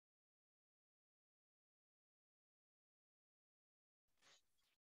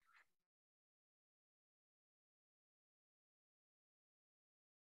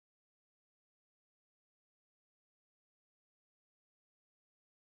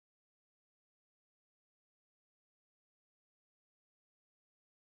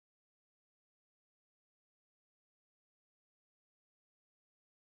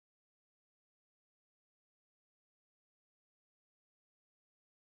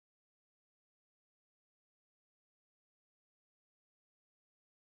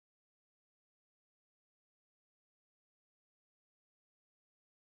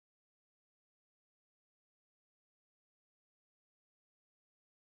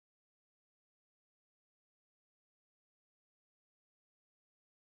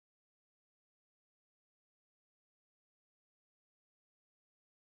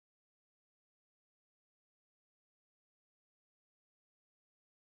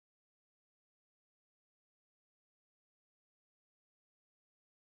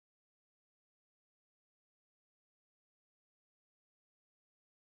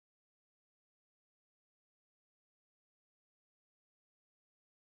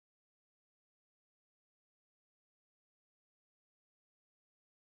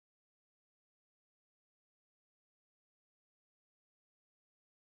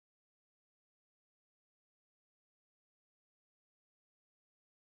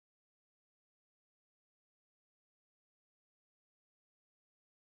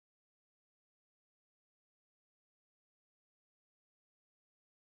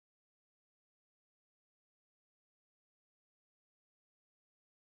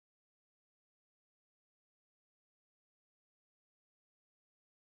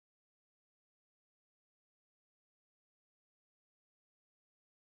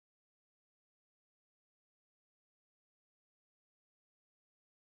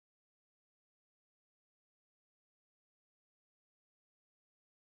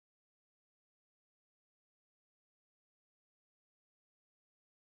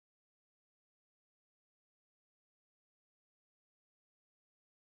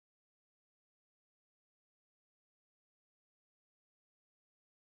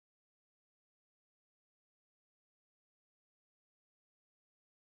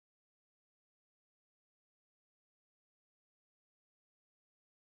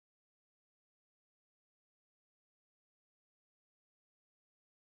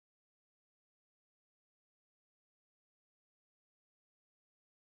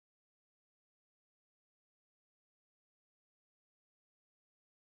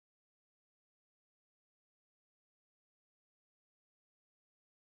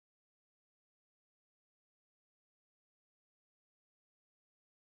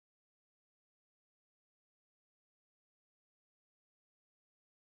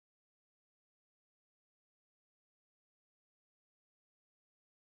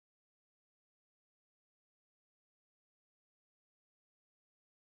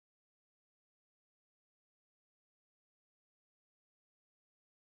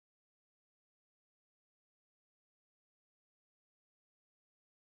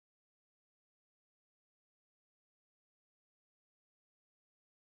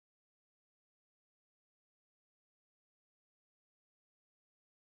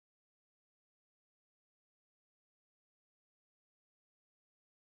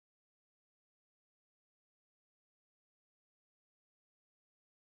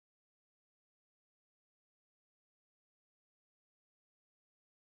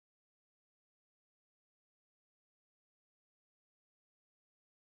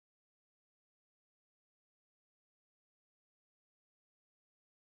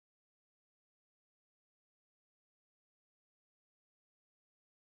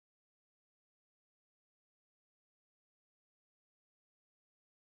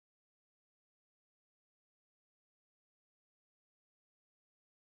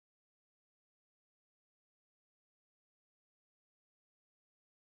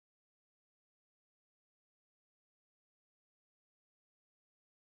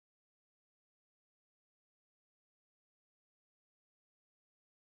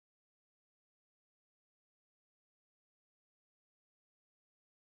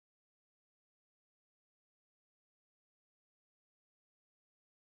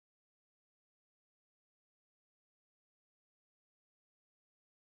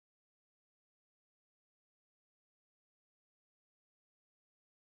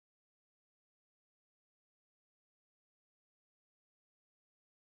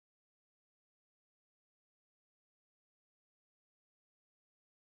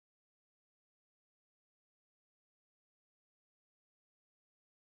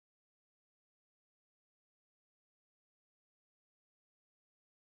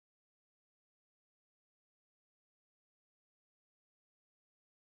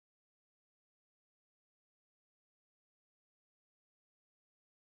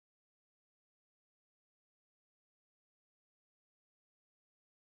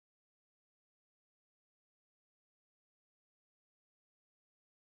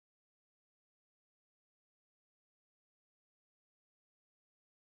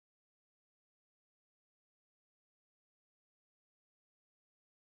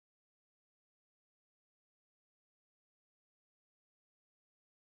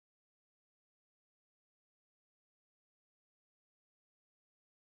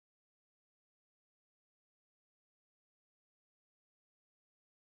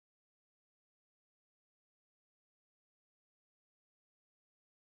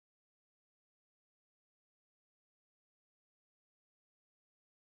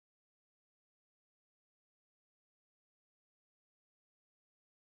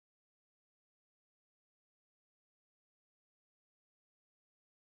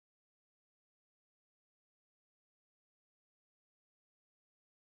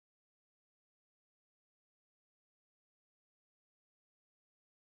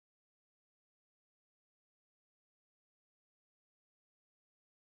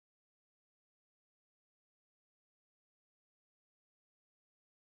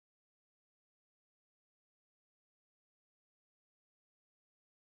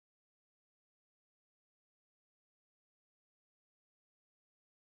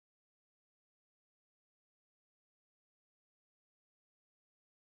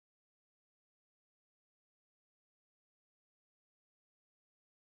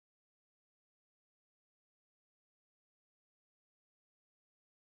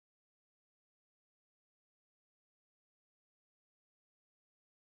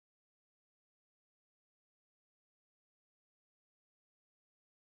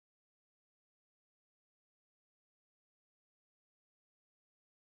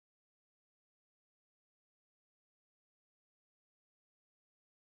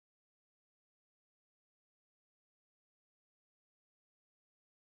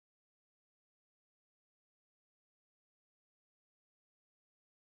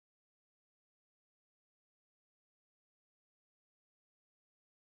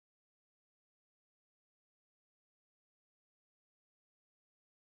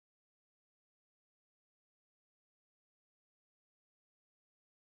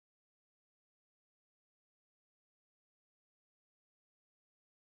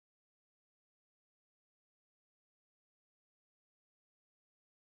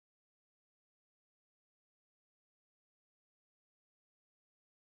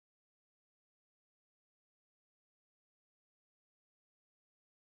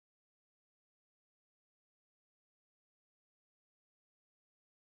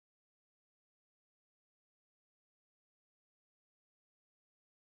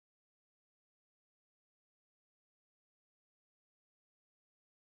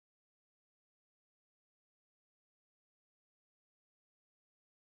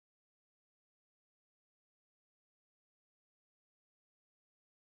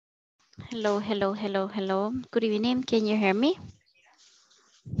Hello, hello, hello, hello. Good evening. Can you hear me?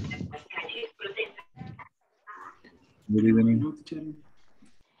 Good evening.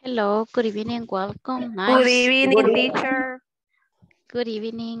 Hello, good evening. Welcome. Nice. Good evening, teacher. Good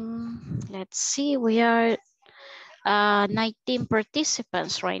evening. Let's see. We are 19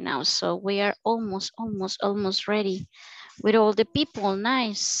 participants right now. So we are almost ready with all the people.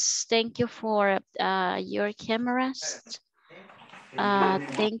 Nice. Thank you for your cameras.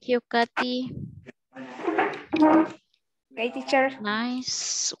 Thank you, Kathy. Okay, teacher.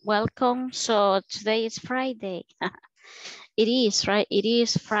 Nice. Welcome. So today is Friday. It is, right? It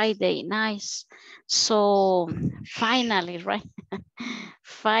is Friday. Nice. So finally, right?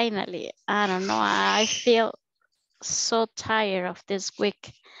 Finally, I don't know. I feel so tired of this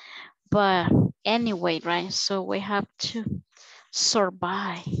week. But anyway, right? So we have to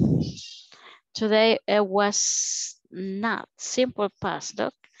survive. Today it was not simple past,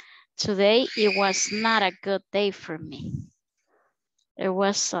 look. Today it was not a good day for me. It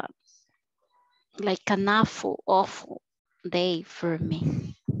was like an awful day for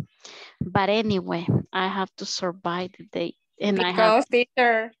me. But anyway, I have to survive the day. And Because,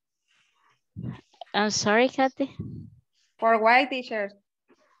 teacher. I'm sorry, Kathy. For why, teacher?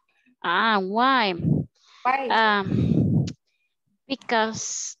 Why? Why?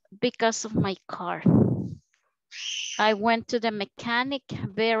 Because of my car. I went to the mechanic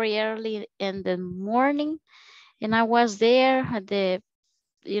very early in the morning, and I was there at the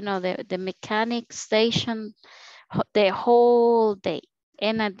mechanic station the whole day.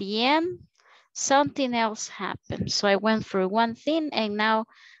 And at the end, something else happened. So I went through one thing, and now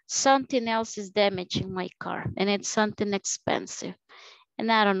something else is damaging my car, and it's something expensive. And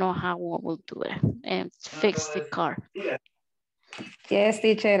I don't know how I will do it and fix the car. Yes,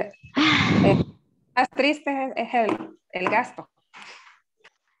 teacher. Más triste es el gasto.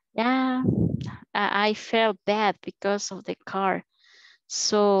 Yeah, I felt bad because of the car.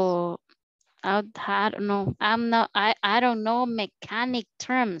 So I don't know. I don't know mechanic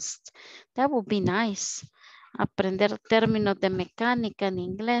terms. That would be nice. Aprender términos de mecánica en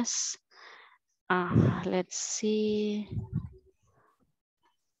inglés. Let's see.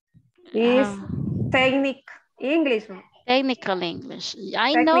 Is English. Technical English.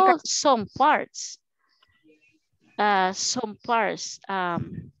 I know some parts.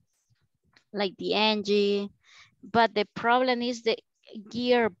 Like the engine, but the problem is the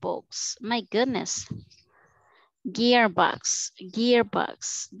gearbox. My goodness. Gearbox.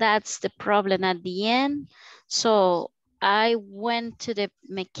 That's the problem at the end. So I went to the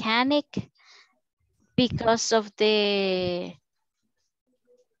mechanic because of the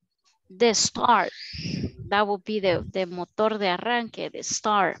start. That would be the motor de arranque, the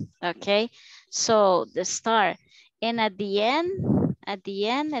start. Okay. So the start. And at the end,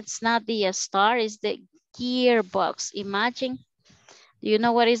 it's not the start, it's the gearbox. Imagine. Do you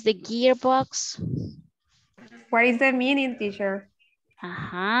know what is the gearbox? What is the meaning, teacher?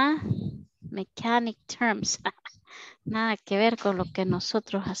 Mechanic terms. Nada que ver con lo que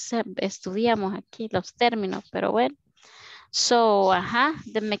nosotros estudiamos aquí, los términos, pero bueno. So,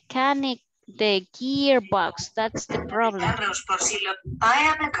 the mechanic, the gearbox, that's the problem. I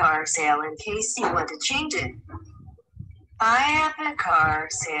have a car sale in case you want to change it. I have a car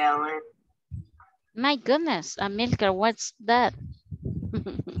sale in... My goodness, Amilcar, what's that?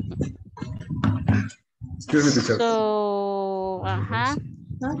 So,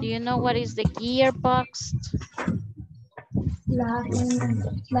 do you know what is the gearbox? La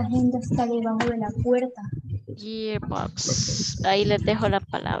agenda está debajo de la puerta. Gearbox. Ahí les dejo la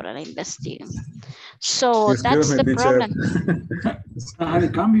palabra, la investiguen. So that's the problem. De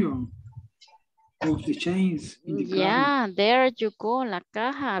cambio. Of the chains. Yeah, there you go. La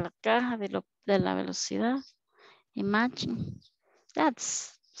caja de la velocidad. Imagine.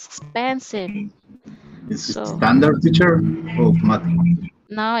 That's expensive. Is it standard, teacher, or automatic?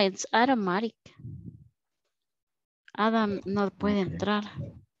 No, it's automatic. Adam no puede entrar.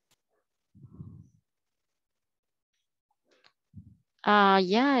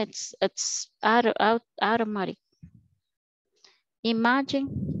 Yeah, it's automatic.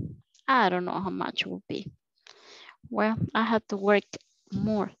 Imagine, I don't know how much it will be. Well, I have to work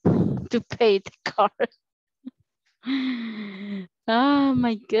more to pay the car. Oh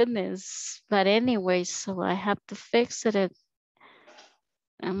my goodness. But anyway, so I have to fix it.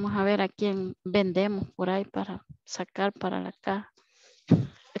 Vamos a ver a quién vendemos por ahí para sacar para la caja.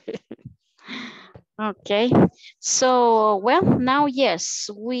 Okay, so, well, now,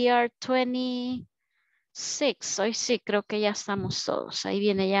 yes, we are 26. Hoy sí, creo que ya estamos todos. Ahí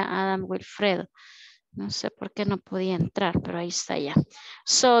viene ya Adam Wilfredo. No sé por qué no podía entrar, pero ahí está ya.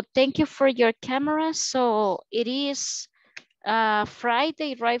 So thank you for your camera. So it is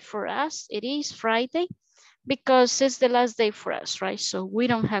Friday, right, for us. It is Friday because it's the last day for us, right? So we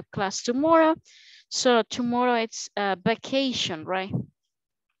don't have class tomorrow. So tomorrow it's vacation, right?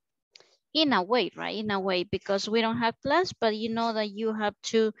 In a way, right? In a way, because we don't have class, but you know that you have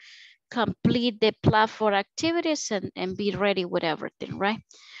to complete the platform activities and be ready with everything, right?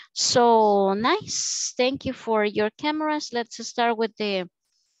 So nice. Thank you for your cameras. Let's start with the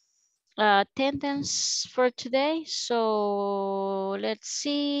attendance for today. So let's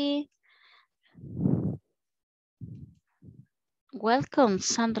see. Welcome,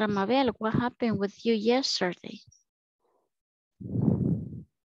 Sandra Mabel. What happened with you yesterday?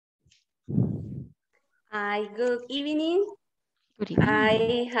 Hi, good evening. Good evening.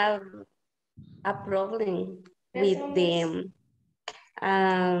 I have a problem with the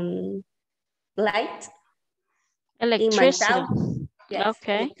light in my Electricity. house. Yes,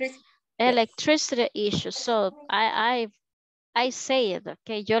 Okay. electricity. Electricity issue. So I say it,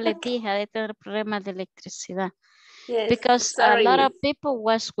 okay. Yo les dije de tener problemas de electricidad. Yes, Because a sorry, lot miss. of people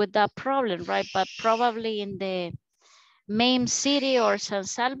was with that problem, right? But probably in the main city or San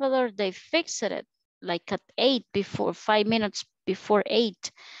Salvador, they fixed it like at 8 before 5 minutes before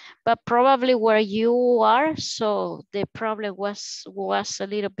 8. But probably where you are, so the problem was a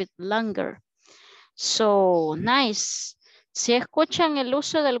little bit longer. So nice. Si escuchan el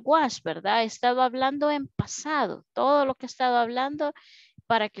uso del was, ¿verdad? He estado hablando en pasado. Todo lo que he estado hablando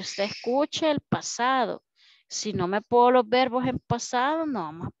para que usted escuche el pasado. Si no me puedo los verbos en pasado, no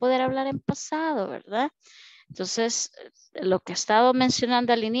vamos a poder hablar en pasado, ¿verdad? Entonces, lo que he estado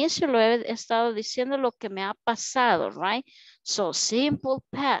mencionando al inicio, lo he estado diciendo lo que me ha pasado, right? So, simple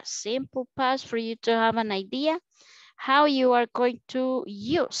past for you to have an idea how you are going to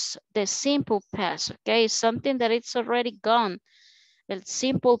use the simple past, okay? Something that it's already gone. El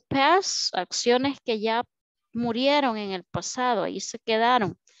simple past, acciones que ya murieron en el pasado, ahí se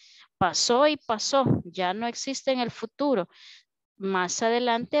quedaron. Pasó y pasó, ya no existe en el futuro. Más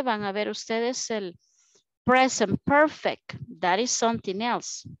adelante van a ver ustedes el present perfect. That is something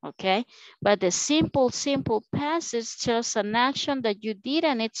else, okay? But the simple past is just an action that you did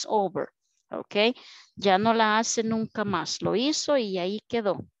and it's over, okay? Ya no la hace nunca más. Lo hizo y ahí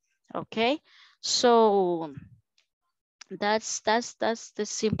quedó, okay? So that's the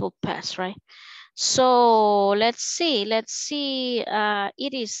simple past, right? So let's see.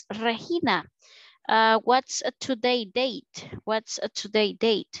 It is Regina. What's a today date? What's a today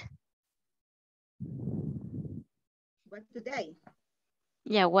date? What today?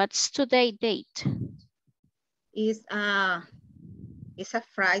 Yeah, what's today date? Is a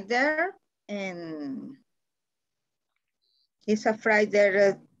Friday and it's a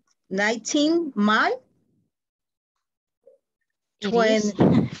Friday 19 May. It is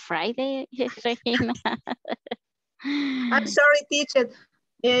Friday, Regina. I'm sorry, teacher,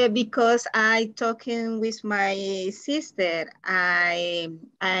 because I talking with my sister. I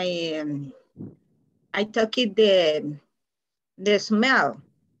took it the smell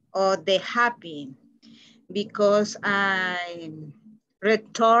or the happy because I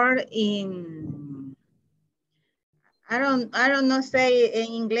return in I don't know say in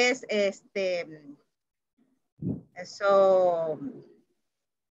English so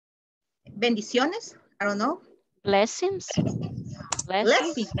bendiciones, I don't know. Blessings.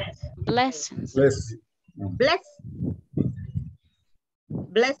 Blessing.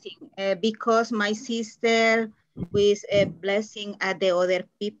 Blessing because my sister with a blessing at the other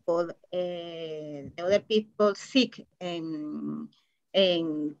people sick and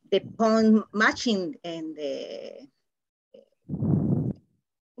the point matching and the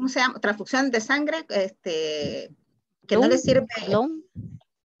 ¿cómo se llama? Transfusión de sangre que no le sirve. Bloom.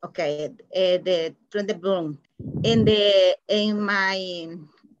 Okay, the bloom. In my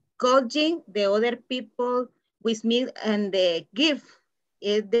coaching, the other people with me and the gift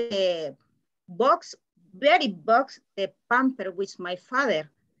is the box, the pamper with my father.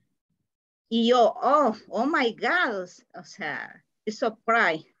 Y yo, oh my God, o sea, it's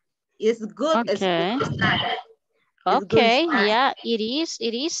surprise. It's good. Okay. It's good. Okay, yeah, it is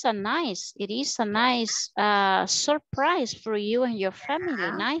a nice surprise for you and your family.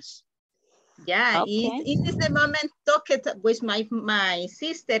 Yeah. Nice. Yeah, Okay. it is the moment talked with my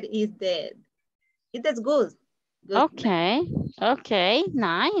sister it is good. Okay,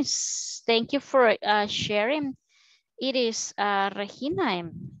 nice. Thank you for sharing. It is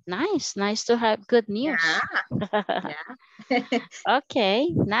Regina. Nice to have good news. Yeah. Okay,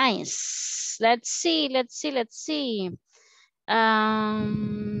 nice. Let's see.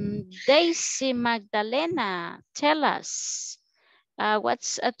 Daisy Magdalena, tell us.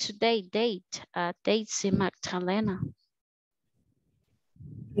 What's today date? Daisy Magdalena.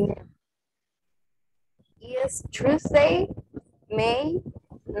 It's Tuesday, May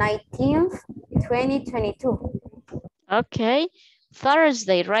 19th, 2022. Okay.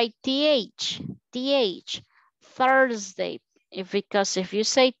 Thursday, right? TH. Thursday. Because if you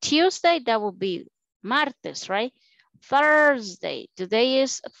say Tuesday, that would be martes, right? Thursday. Today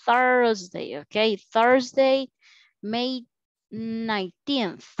is Thursday, okay? Thursday, May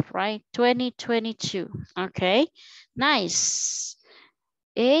 19th, right? 2022, okay? Nice.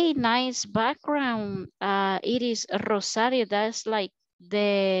 A nice background. It is Rosario. That's like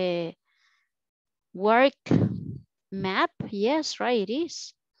the work map. Yes, right, it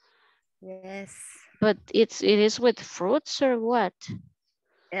is. Yes. But it is with fruits or what?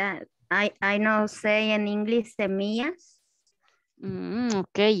 Yeah, I know say in English semillas.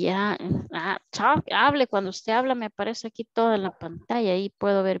 Ok, ya. Hable, cuando usted habla me aparece aquí todo en la pantalla. Ahí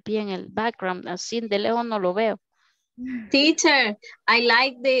puedo ver bien el background. Así de lejos no lo veo. Teacher, I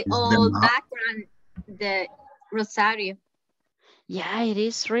like the Is the old map? background, the Rosario. Yeah, it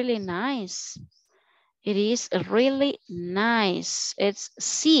is really nice. It is really nice. It's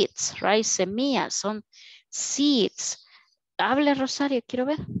seeds, right? Semillas, son seeds. Hable, Rosario, quiero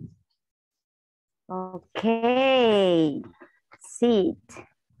ver. Okay. Seed.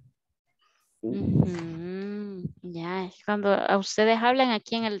 Ya, cuando a ustedes hablan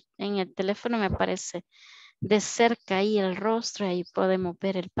aquí en el teléfono me aparece de cerca ahí el rostro y ahí podemos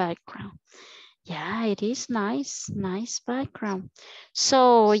ver el background. Yeah, it is nice, nice background.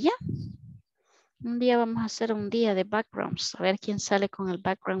 So, yeah. Un día vamos a hacer un día de backgrounds. A ver quién sale con el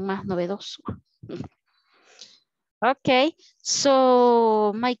background más novedoso. Okay,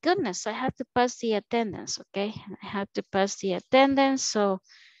 so my goodness, I have to pass the attendance, okay? I have to pass the attendance. So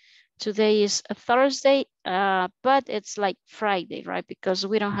today is a Thursday, but it's like Friday, right? Because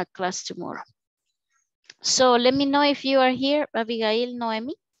we don't have class tomorrow. So let me know if you are here, Abigail,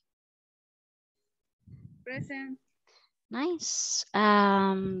 Noemi. Present. Nice.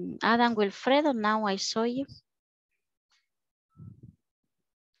 Adam Wilfredo, now I saw you.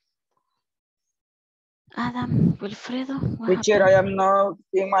 Adam Wilfredo. Teacher, I am not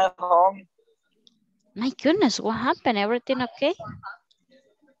in my home. My goodness, what happened? Everything okay?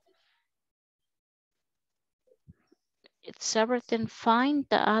 It's everything fine,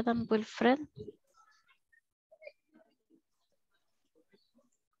 the Adam Wilfred?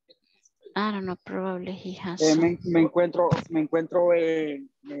 I don't know, probably he has Me encuentro en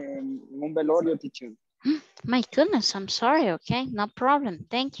un velorio, teacher. My goodness, I'm sorry, okay? No problem,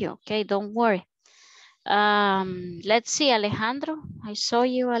 thank you, okay? Don't worry. Let's see, Alejandro. I saw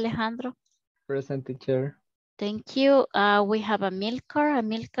you, Alejandro. Present, teacher. Thank you. We have Amilcar.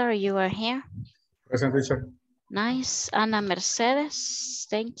 Amilcar, you are here. Present, teacher. Nice. Ana Mercedes,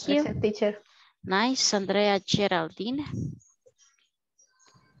 thank you. Present, teacher. Nice. Andrea Geraldine.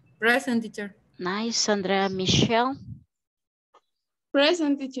 Present, teacher. Nice. Andrea Michelle.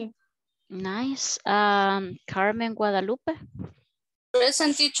 Present, teacher. Nice. Carmen Guadalupe.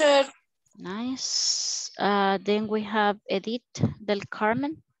 Present, teacher. Nice. Then we have Edith del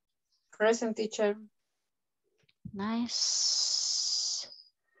Carmen. Present, teacher. Nice.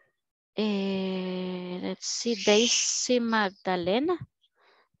 Let's see, Daisy Magdalena.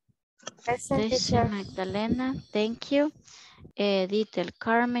 Present, Daisy teacher. Magdalena, thank you. Edith del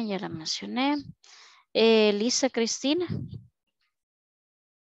Carmen, ya la mencioné. Elisa Cristina.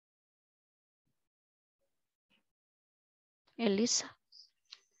 Elisa.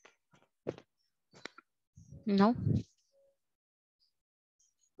 No.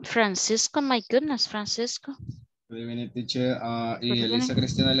 Francisco, my goodness, Francisco. Good evening, teacher. Y Elisa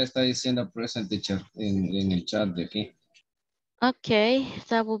Cristina le está diciendo present, teacher, en el chat de aquí. Okay,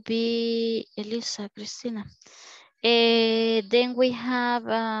 that will be Elisa Cristina. Then we have,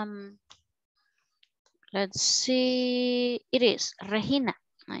 let's see, it is Regina.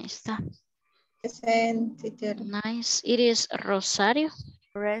 Ahí está. Present, teacher. Nice. It is Rosario.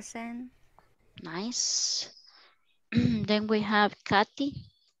 Present. Nice. Then we have Kathy.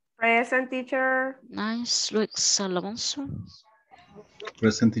 Present, teacher. Nice. Luis Alonso.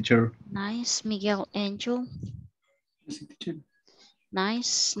 Present, teacher. Nice. Miguel Angel. Present, teacher.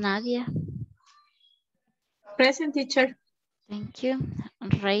 Nice. Nadia. Present, teacher. Thank you.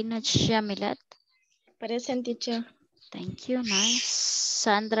 Reina Jamilet. Present, teacher. Thank you. Nice.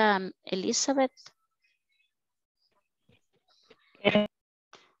 Sandra Elizabeth.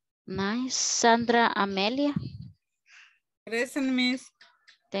 Nice. Sandra Amelia. Present, miss.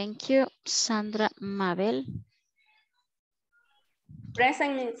 Thank you. Sandra Mabel.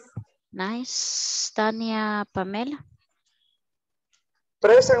 Present, Miss. Nice. Tania Pamela.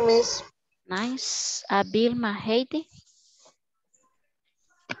 Present, Miss. Nice. Vilma Heidi.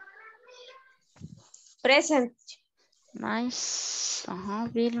 Present. Nice.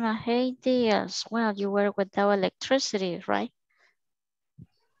 Vilma Heidi as well. You were without electricity, right?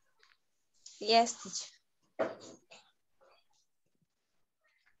 Yes, teacher.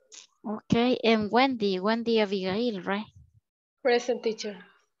 Okay. And Wendy Abigail, right? Present, teacher.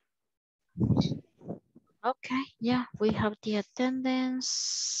 Okay. Yeah, we have the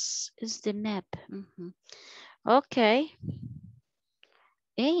attendance. Is the NEP. Okay.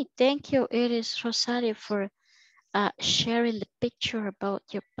 Hey, thank you. It is Rosario for sharing the picture about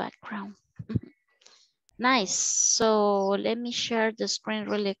your background. Nice. So let me share the screen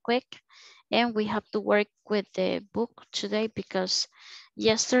really quick. And we have to work with the book today because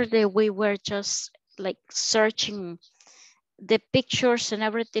yesterday we were just like searching the pictures and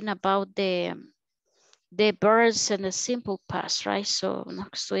everything about the birds and the simple past, right? So nos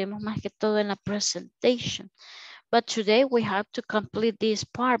estuvimos más que todo en la presentation. But today we have to complete this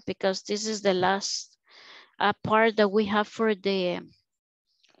part because this is the last part that we have for this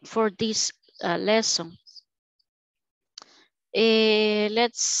lesson.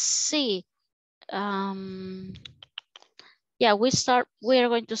 Let's see. Yeah, we are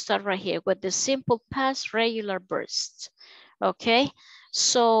going to start right here with the simple past regular bursts. Okay,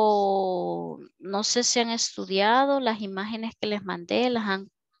 so no sé si han estudiado las imágenes que les mandé, las han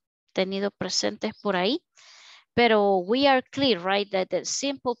tenido presentes por ahí, pero we are clear, right, that the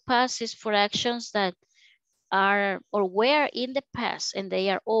simple past is for actions that are or were in the past and they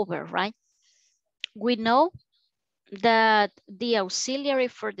are over, right? We know that the auxiliary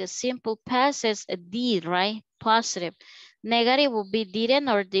for the simple past is a did, right? Positive. Negative would be didn't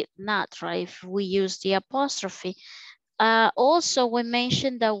or did not, right? If we use the apostrophe. Also, we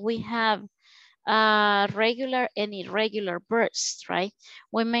mentioned that we have regular and irregular bursts, right?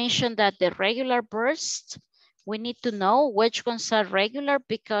 We mentioned that the regular bursts, we need to know which ones are regular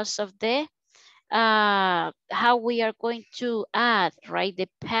because of the how we are going to add, right, the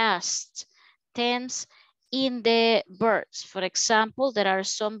past tense in the verbs. For example, there are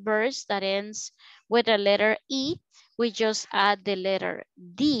some verbs that ends with a letter E, we just add the letter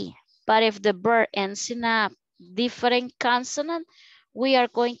D. But if the verb ends in a different consonant, we are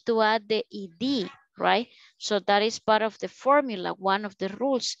going to add the ED, right? So that is part of the formula, one of the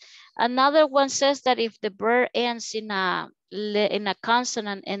rules. Another one says that if the verb ends in a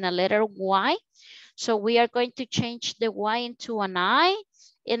consonant and a letter Y, so we are going to change the Y into an I,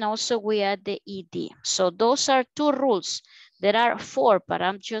 and also we add the ED. So those are two rules. There are four, but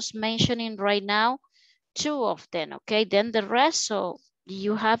I'm just mentioning right now two of them, okay? Then the rest, so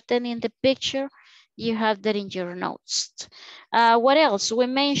you have them in the picture, you have that in your notes. What else? We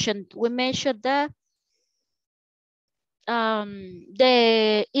mentioned that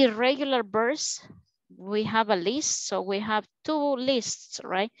the irregular verbs, we have a list, so we have two lists,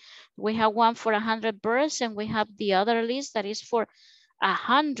 right? We have one for 100 verbs and we have the other list that is for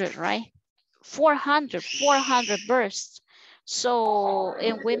 100, right? 400 verbs. So,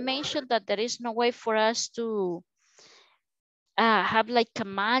 and we mentioned that there is no way for us to have like a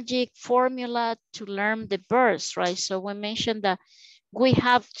magic formula to learn the verbs, right? So we mentioned that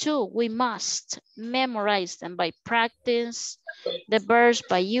we must memorize them by practice the verbs,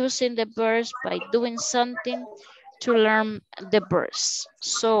 by using the verbs, by doing something to learn the verbs.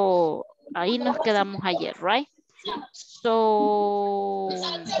 So ahí nos quedamos ayer, right? So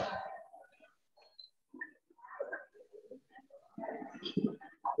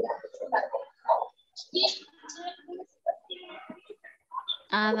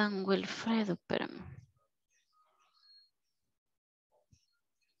Adam Wilfredo, espérame.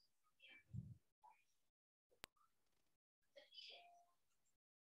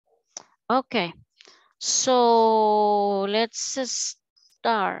 Okay, so let's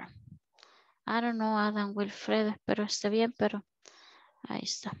start. I don't know, Adam Wilfredo, espero esté bien, pero ahí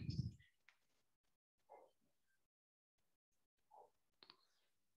está.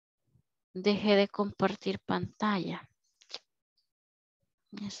 Dejé de compartir pantalla.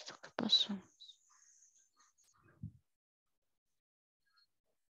 ¿Esto qué pasó?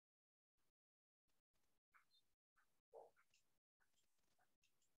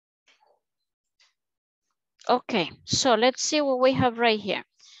 Okay, so let's see what we have right here.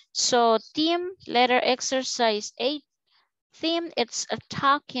 So theme, letter exercise 8. Theme, it's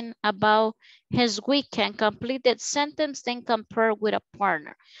talking about his weekend. Complete that sentence, then compare with a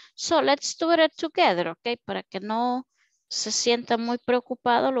partner. So let's do it together, okay? Para que no se sienta muy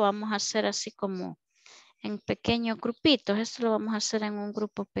preocupado, lo vamos a hacer así como en pequeños grupitos. Esto lo vamos a hacer en un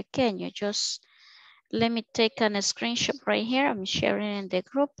grupo pequeño. Just let me take a screenshot right here. I'm sharing in the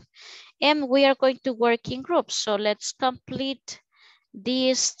group. And we are going to work in groups. So let's complete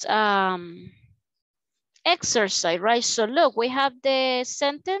this exercise, right? So look, we have the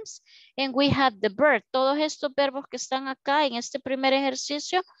sentence and we have the verb. Todos estos verbos que están acá en este primer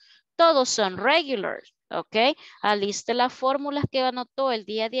ejercicio, todos son regular, ¿ok? Aliste las fórmulas que anotó el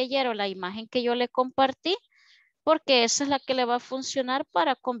día de ayer o la imagen que yo le compartí, porque esa es la que le va a funcionar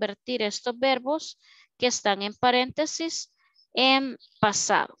para convertir estos verbos que están en paréntesis en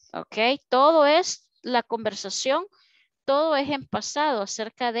pasado, ¿ok? Todo es la conversación, todo es en pasado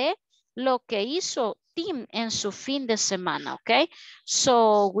acerca de lo que hizo Tim en su fin de semana, ¿ok?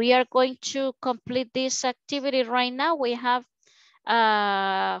 So we are going to complete this activity right now. We have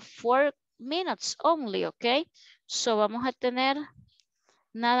 4 minutes only, ¿ok? So vamos a tener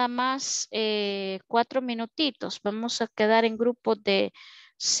nada más 4 minutitos. Vamos a quedar en grupos de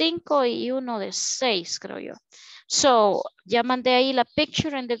 5 y uno de 6, creo yo. So, ya mandé ahí la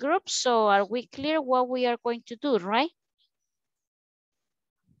picture in the group. So, are we clear what we are going to do, right?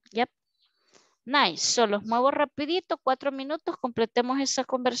 Yep. Nice. So, los muevo rapidito, 4 minutos. Completemos esa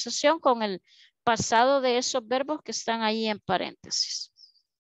conversación con el pasado de esos verbos que están ahí en paréntesis.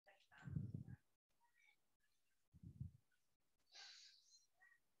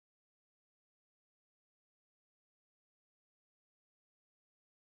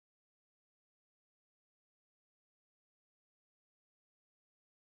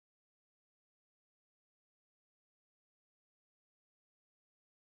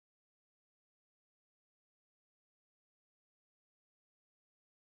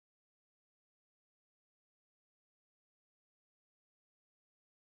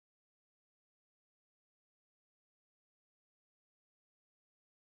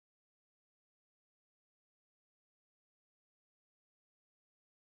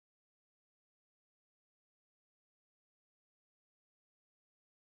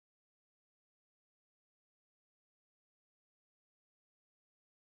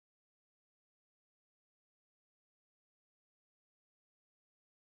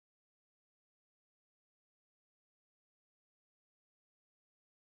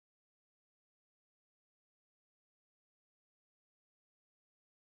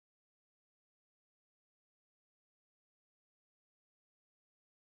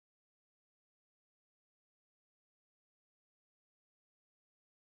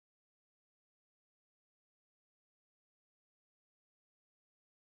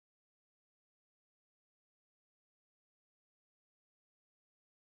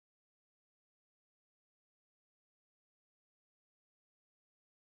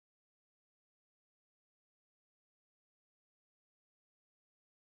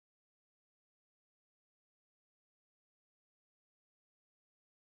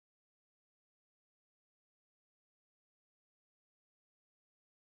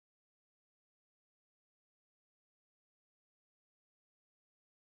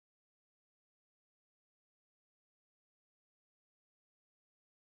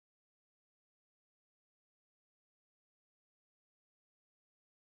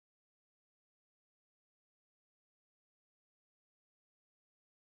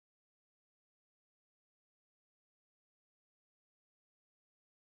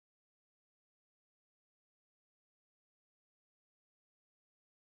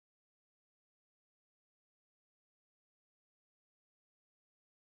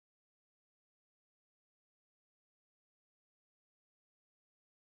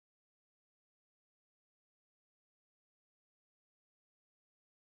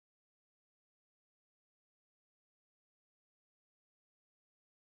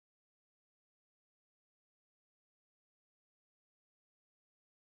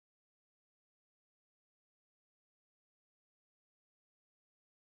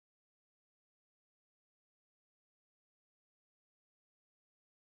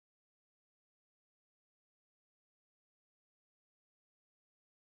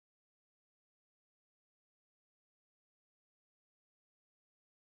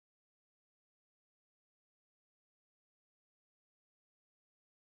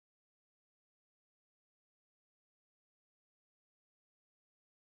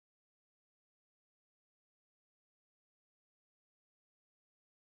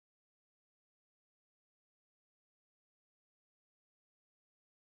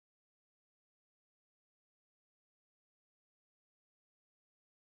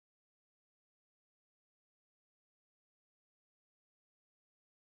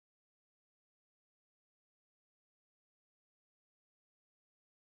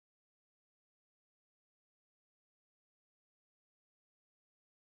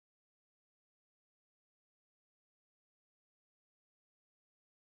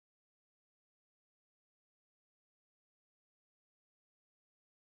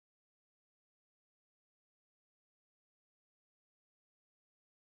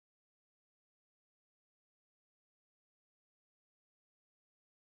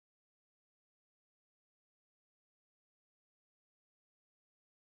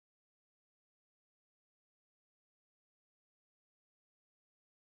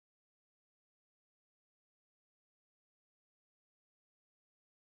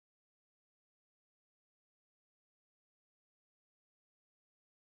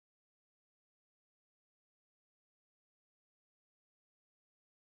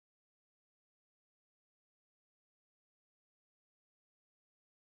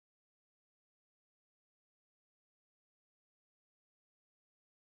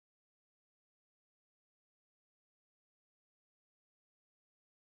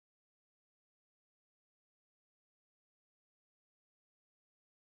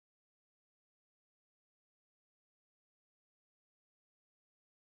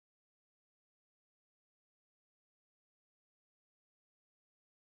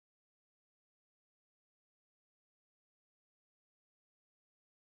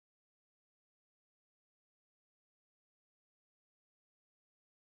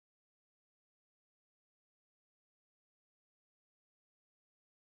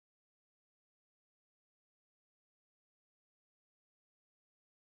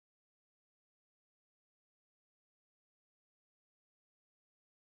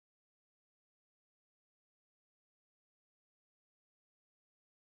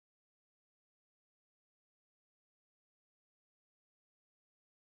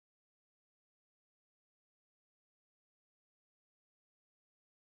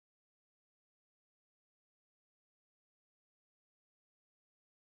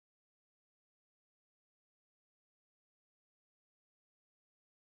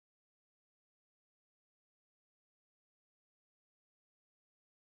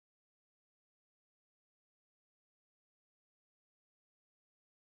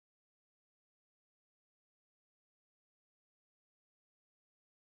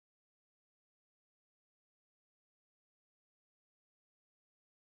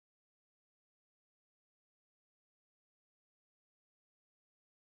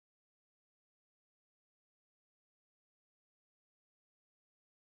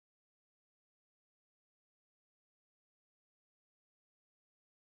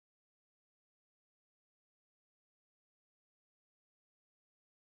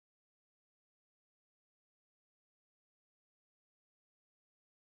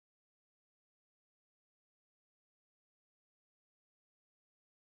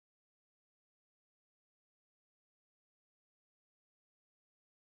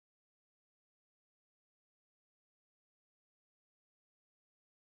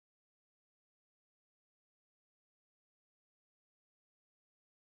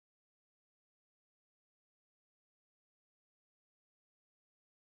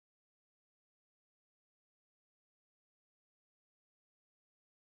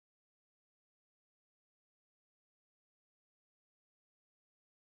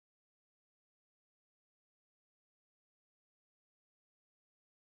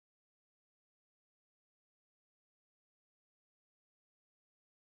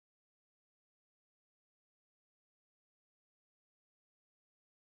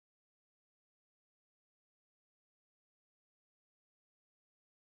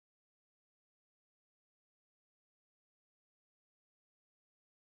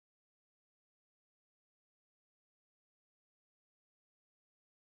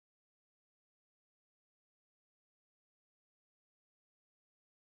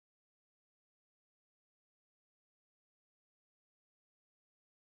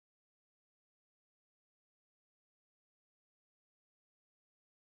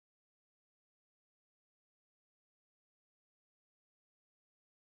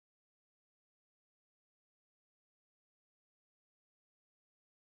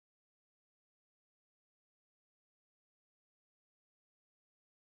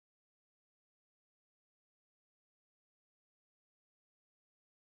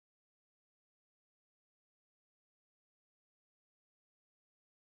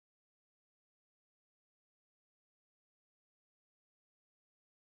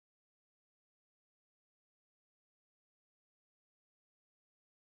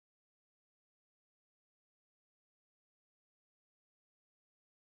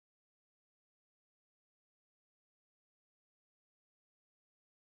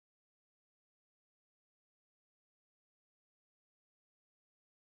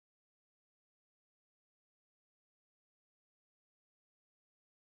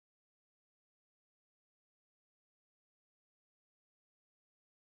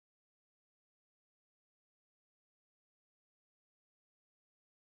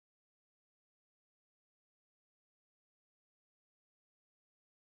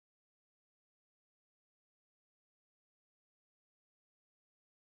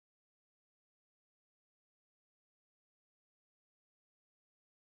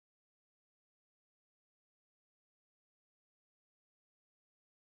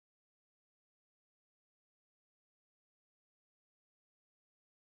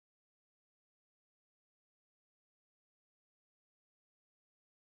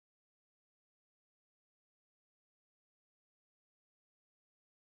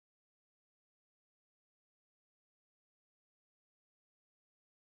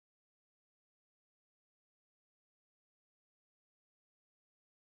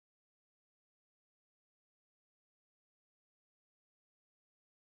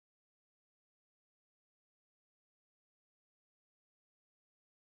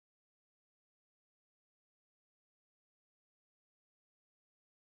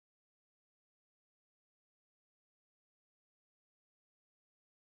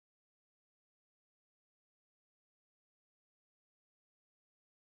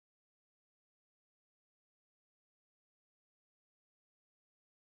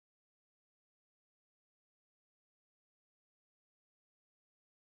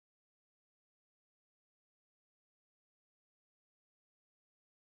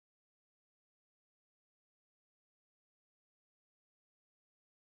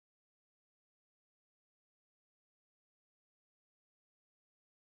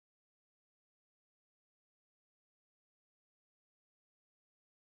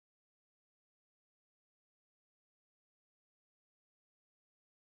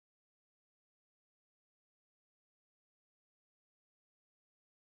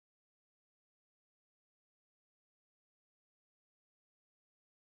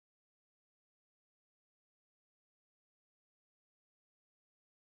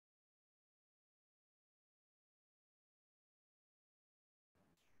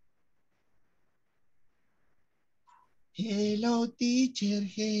 Hello, teacher.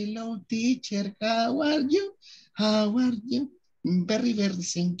 Hello, teacher. How are you? How are you? Very, very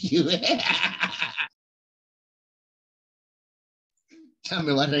thank you. Ya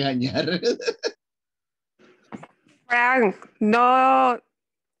me va a regañar. Frank, no,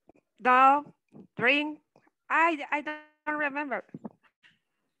 drink. I don't remember.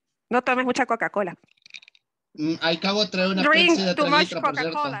 No tomes mucha Coca-Cola. Acabo de traer una Drink Pepsi de too 3 much litros, por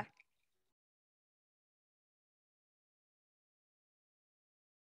cierto. Coca-Cola.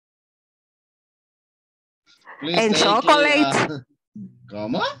 Please And take chocolate.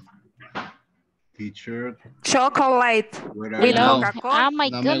 ¿Cómo? Teacher, Chocolate where are with you? Coca-Cola. Oh my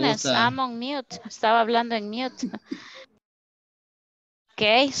No me goodness, gusta. I'm on mute. Estaba hablando en mute. Ok,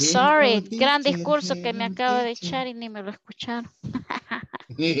 Hello, sorry. Gran teacher. discurso que me Hello, acabo de teacher. echar y ni me lo escucharon.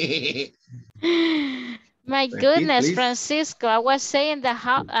 My Repeat, goodness, please. Francisco, I was saying that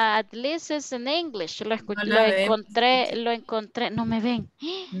how, at least it's in English. Lo encontré, no me ven.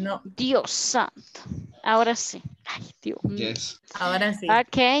 No. Dios santo. Ahora sí. Ay, Dios mío. Yes. Ahora sí.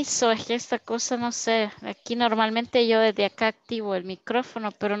 Ok, so es que esta cosa no sé. Aquí normalmente yo desde acá activo el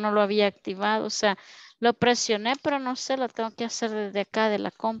micrófono, pero no lo había activado. O sea, lo presioné, pero no sé, lo tengo que hacer desde acá de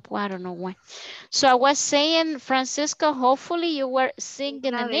la compu. I don't know why. So I was saying, Francisco, hopefully you were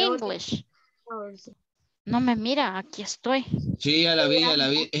singing in English. No me mira, aquí estoy. Sí, ya la vi, ya la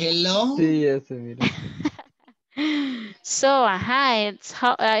vi. Hello. Sí, ese, mira. So,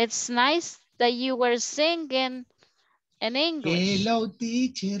 it's nice that you were singing in English. Hello,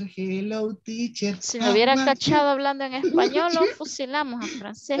 teacher. Hello, teacher. Si me hubiera cachado hablando en español, lo fusilamos a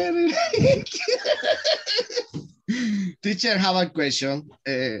Francisco. Teacher, have a question.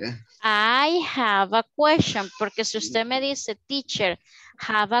 I have a question, porque si usted me dice, teacher,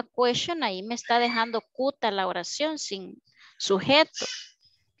 have a question, ahí me está dejando cuta la oración sin sujeto.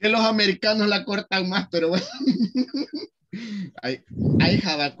 Que los americanos la cortan más, pero bueno. I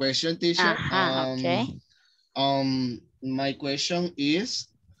have a question, teacher. Ajá, okay. My question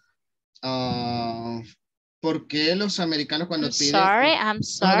is, ¿por qué los americanos cuando piden... I'm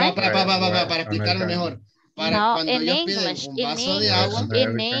sorry. No, para explicarlo mejor. No, Cuando in ellos English, piden un vaso de agua.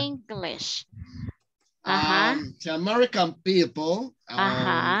 in English. Ajá. The American people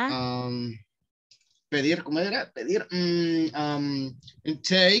pedir, ¿cómo era? Pedir,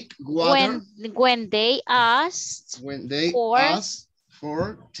 take water. When they asked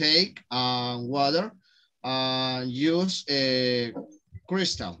for take water, use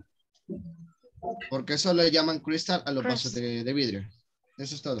crystal. Porque eso le llaman crystal a los vasos de vidrio.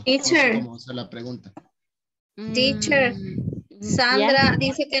 Eso es todo. Teacher. No sé cómo hacer la pregunta. Teacher, Sandra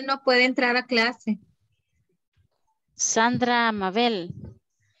dice que no puede entrar a clase. Sandra Mabel.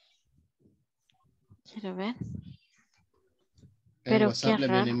 Quiero ver. Pero WhatsApp qué le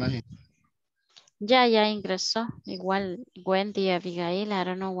vi raro. una imagen. Ya ingresó. Igual Wendy, Abigail, I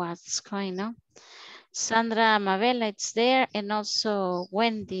don't know what's going on. Sandra Mabel, it's there. And also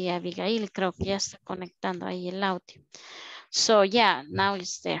Wendy, Abigail, creo que ya está conectando ahí el audio. So yeah, now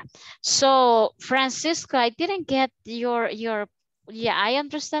it's there. So Francisco, I didn't get your, yeah, I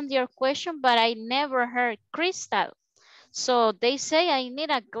understand your question, but I never heard crystal. So they say I need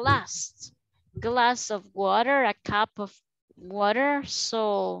a glass of water, a cup of water.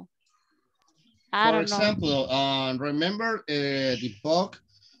 So I don't know. For example, remember the book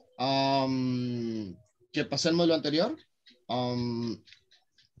que pasé el módulo anterior? ¿Cómo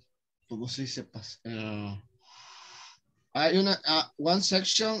se dice? Hay one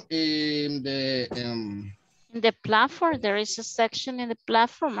section in the... in the platform, there is a section in the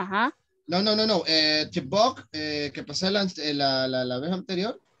platform, No. The book que pasé la vez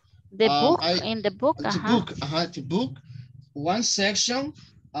anterior. The book, in the book, The book. One section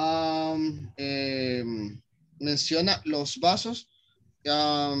menciona los vasos,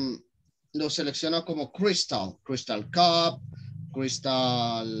 los selecciona como crystal cup,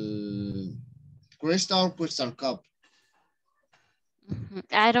 crystal cup.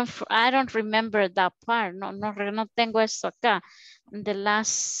 I don't remember that part. No tengo eso acá in the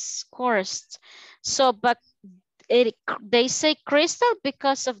last course. So, but they say crystal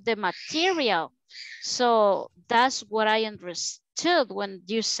because of the material. So that's what I understood when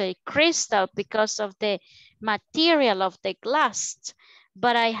you say crystal, because of the material of the glass.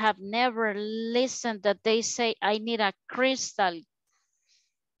 But I have never listened that they say I need a crystal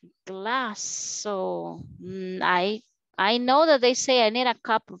glass. So I know that they say I need a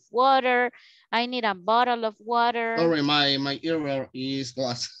cup of water, I need a bottle of water. Sorry, my ear is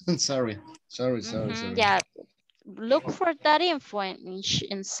glass. Sorry. Yeah, look for that info and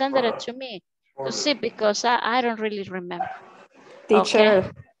send it to me to see, because I don't really remember. Teacher.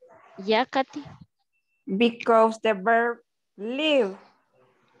 Okay. Yeah, Kathy. because the verb live.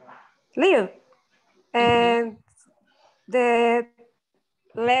 And the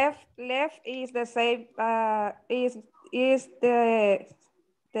left is the same, is the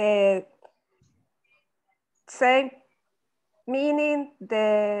same meaning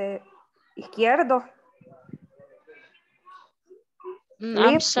the izquierdo.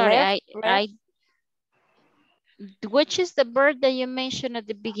 I'm sorry, which is the verb that you mentioned at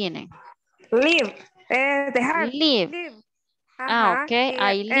the beginning? Live, the heart. Live. Okay,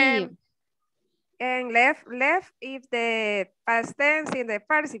 I live. And left is the past tense in the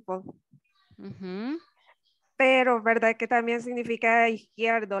participle. Pero, ¿verdad que también significa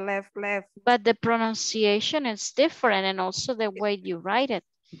izquierdo, left? But the pronunciation is different and also the way you write it.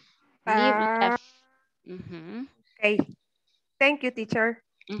 Live, left. Okay. Thank you, teacher.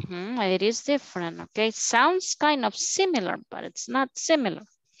 It is different, okay? Sounds kind of similar, but it's not similar.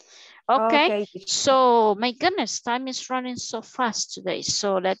 Okay, so my goodness, time is running so fast today.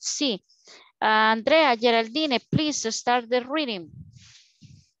 So let's see. Andrea, Geraldine, please start the reading.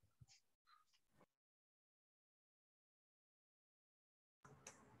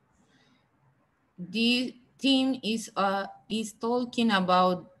 The team is talking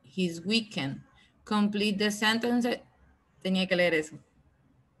about his weekend. Complete the sentences. Tenía que leer eso.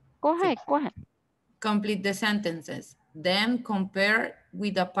 Go ahead, go ahead. Complete the sentences. Then compare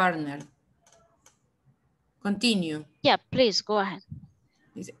with a partner. Continue. Yeah, please go ahead.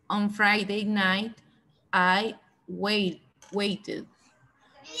 On Friday night, I waited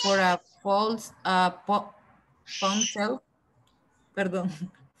for a phone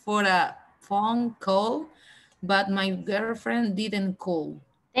call, but my girlfriend didn't call.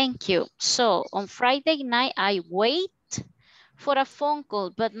 Thank you. So on Friday night, I wait for a phone call,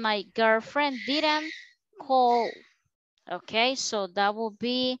 but my girlfriend didn't call. Okay, so that will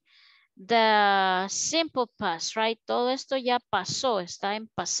be the simple past, right? Todo esto ya pasó, está en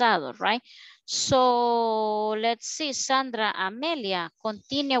pasado, right? So let's see, Sandra, Amelia,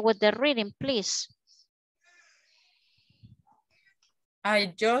 continue with the reading, please. I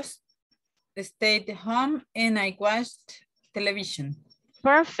just stayed home and I watched television.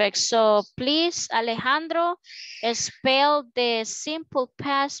 Perfect. So please, Alejandro, spell the simple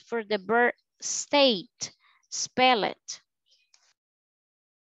past for the verb state. Spell it.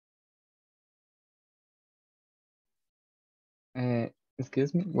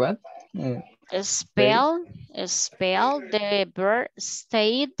 Excuse me, what? Spell the verb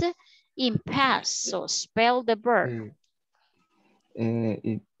stayed in past. So spell the verb.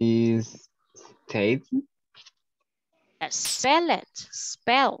 It is stayed. Spell it.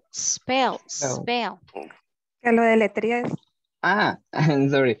 Spell. Que lo deletrees. I'm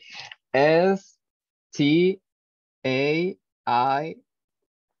sorry. S-T-A-I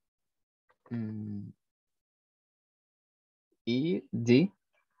E-D.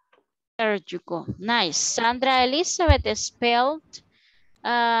 There you go. Nice. Sandra Elizabeth spelled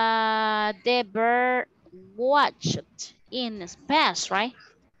the verb watched in past, right?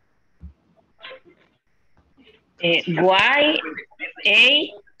 Y-A-T-C-H.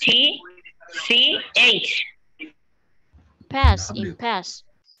 Pass, in past.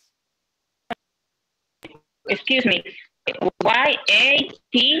 Excuse me. Y-A-T-C-H-E.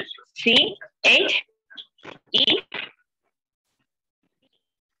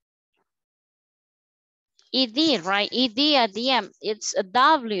 ED, right? ED at the end. It's a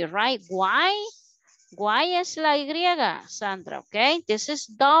W, right? Y es la Y, Sandra, okay? This is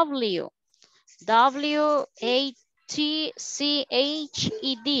W. W-A-T-C-H-E-D,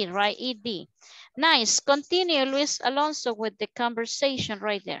 right? E-D. Nice. Continue, Luis Alonso, with the conversation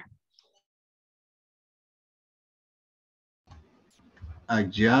right there. I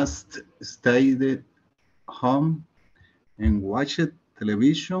just stayed home and watched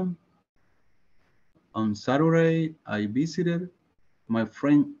television. On Saturday, I visited my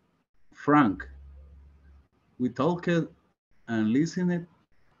friend Frank. We talked and listened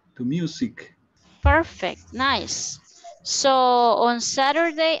to music. Perfect, nice. So on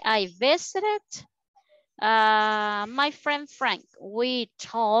Saturday, I visited my friend Frank. We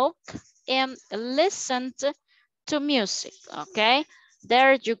talked and listened to music, okay?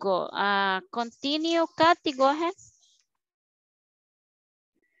 There you go. Continue, Kathy, go ahead.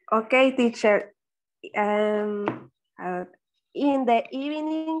 Okay, teacher. In the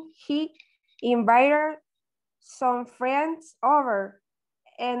evening, he invited some friends over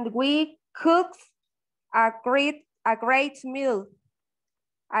and we cooked a great meal.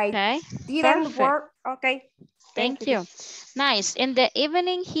 I didn't work. Okay. Thank you. Nice. In the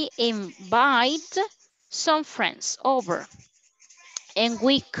evening, he invited some friends over. And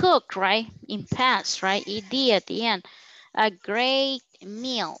we cook, right? In past, right? ED at the end. A great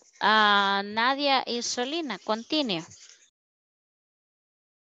meal. Nadia y Solina, continue.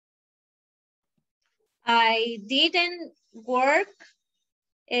 I didn't work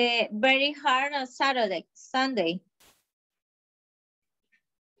very hard on Sunday.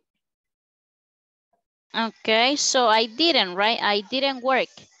 Okay, so I didn't, right? I didn't work.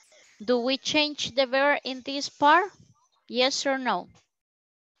 Do we change the verb in this part? Yes or no?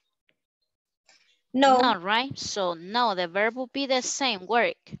 No. No, right? So no, the verb will be the same,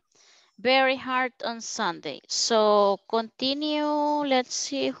 work. Very hard on Sunday. So continue, let's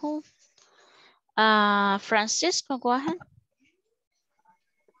see who. Francisco, go ahead.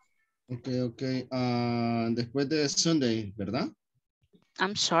 Okay. Después de Sunday, ¿verdad?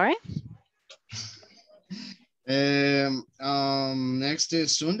 I'm sorry? Next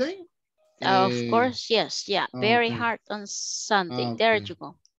is Sunday? Of course, yes. Yeah, very Okay. hard on Sunday. Okay. There you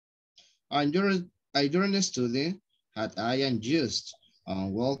go. During the study, had I am used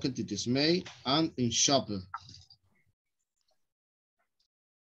walking to dismay and in shopping.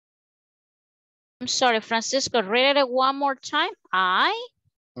 I'm sorry, Francisco, read it one more time.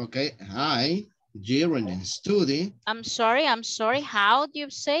 Okay, I during the study. I'm sorry. How do you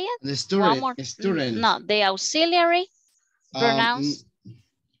say it? The student. No, the auxiliary pronounce.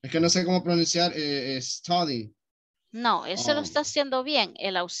 Es que no sé cómo pronunciar study. No, ese lo está haciendo bien,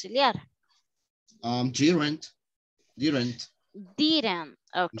 el auxiliar. Didn't.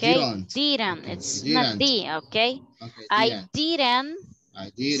 Okay. Didn't. It's not D, okay? I didn't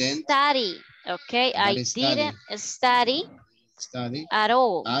study, okay? I didn't study at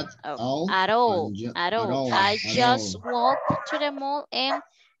all. At all. I just walked to the mall and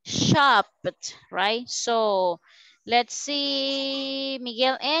shopped, right? So let's see,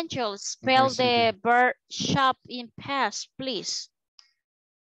 Miguel Angel, spell the verb shop in past, please.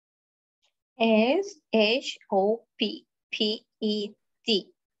 S-H-O-P-P-E-D.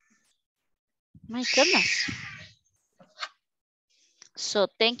 My goodness. So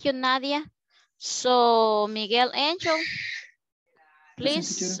thank you, Nadia. So Miguel Angel,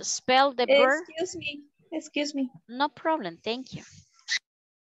 please spell the verb. Excuse me. No problem, thank you.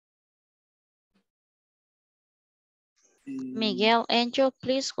 Miguel Angel,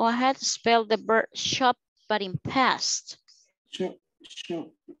 please go ahead, spell the verb shop, but in past. Shop,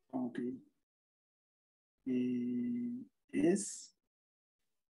 okay. S,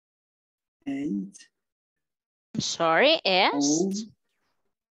 8. I'm sorry, S.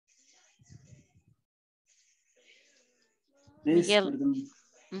 Miguel.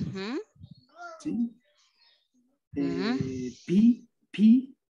 Sí.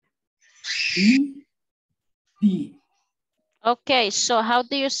 P. Okay, so how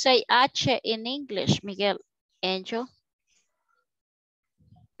do you say H in English, Miguel Angel?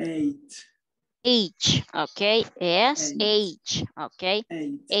 8. H, okay, S-H, okay,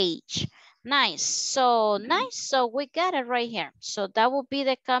 H. Nice, so we got it right here. So that will be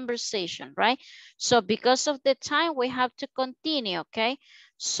the conversation, right? So because of the time, we have to continue, okay?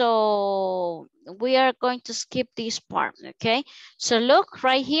 So we are going to skip this part, okay? So look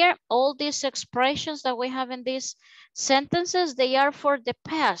right here, all these expressions that we have in these sentences, they are for the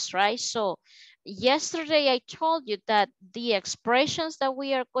past, right? So yesterday, I told you that the expressions that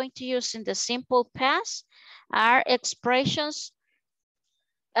we are going to use in the simple past are expressions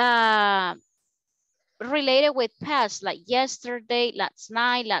related with past, like yesterday, last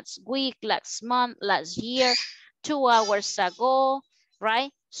night, last week, last month, last year, 2 hours ago,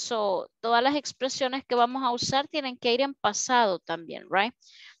 right? So, todas las expresiones que vamos a usar tienen que ir en pasado también, right?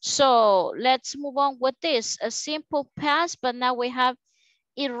 So, let's move on with this. A simple past, but now we have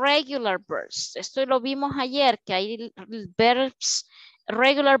irregular verbs. Esto lo vimos ayer, que hay verbs,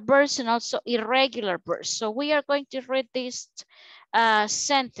 regular verbs and also irregular verbs. So we are going to read these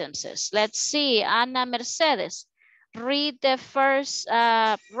sentences. Let's see, Ana Mercedes, read the first,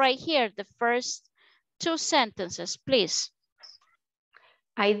 right here, the first 2 sentences, please.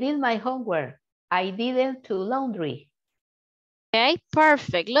 I did my homework. I didn't do laundry. Okay,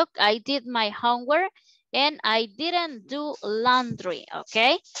 perfect. Look, I did my homework and I didn't do laundry,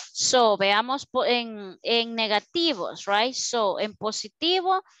 okay? So, veamos en negativos, right? So, en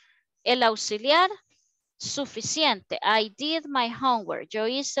positivo, el auxiliar, suficiente. I did my homework. Yo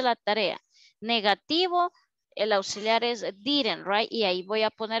hice la tarea. Negativo, el auxiliar es didn't, right? Y ahí voy a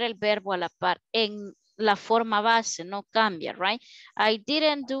poner el verbo a la par. En la forma base, no cambia, right? I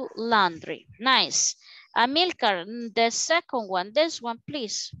didn't do laundry. Nice. Amilcar, the second one, this one,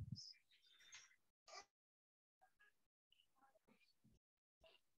 please.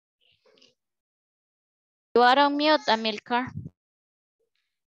 You are on mute, Amilcar.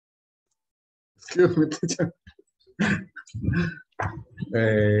 Excuse me, teacher.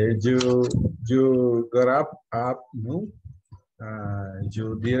 You got up, no?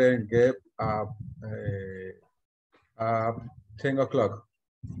 You didn't get up at 10 o'clock.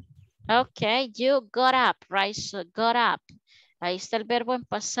 Okay, you got up, right? So got up. Ahí está el verbo en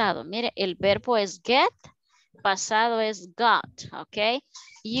pasado. Mire, el verbo es get, pasado es got, okay?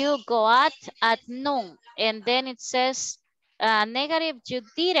 You go out at noon, and then it says negative, you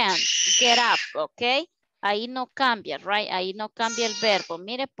didn't get up, okay? Ahí no cambia, right? Ahí no cambia el verbo.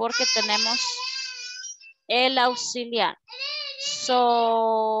 Mire, porque tenemos el auxiliar.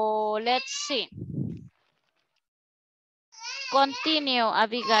 So, let's see. Continue,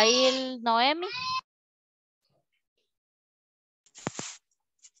 Abigail, Noemi.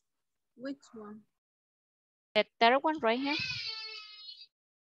 Which one? The third one right here.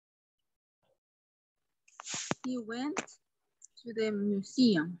 He went to the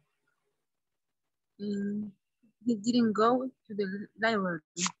museum. And he didn't go to the library.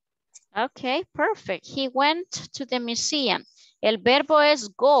 Okay, perfect. He went to the museum. El verbo es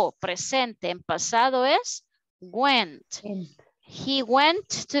go, presente. En pasado es went. He went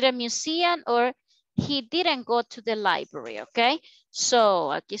to the museum or he didn't go to the library, okay?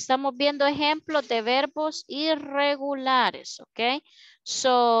 So, aquí estamos viendo ejemplos de verbos irregulares, okay?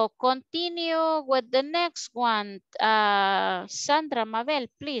 So, continue with the next one. Sandra, Mabel,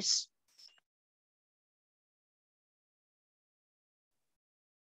 please.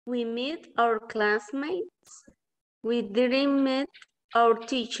 We meet our classmates. We didn't meet our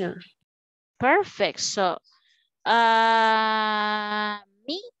teacher. Perfect. So,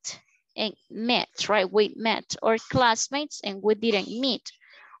 meet and met, right? We met our classmates and we didn't meet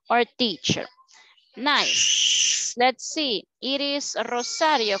our teacher. Nice. Let's see. It is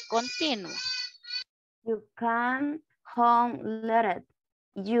Rosario. Continue. You can home late.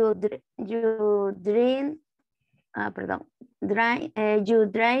 You drain. You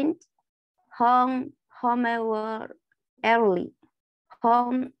drained home early.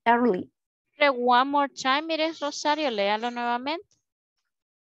 Home early. One more time, mire, Rosario, léalo nuevamente.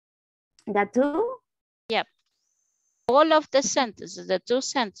 The two? Yep. All of the sentences, the two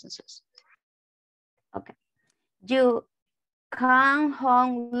sentences. Okay. You come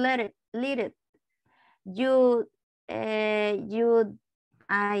home late. You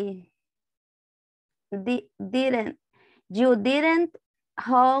didn't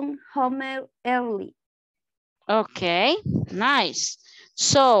home early. Okay, nice.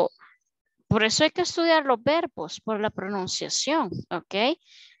 So, por eso hay que estudiar los verbos, por la pronunciación, ok.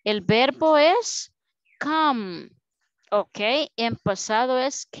 El verbo es come, ok. En pasado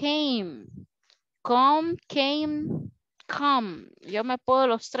es came. Come, came, come. Yo me puedo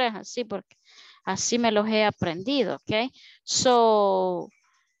los tres así porque así me los he aprendido, ok. So,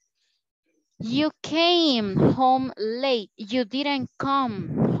 you came home late. You didn't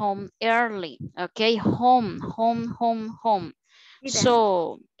come home early, ok. Home. Didn't.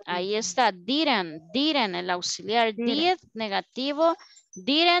 So, ahí está, didn't, el auxiliar did, negativo,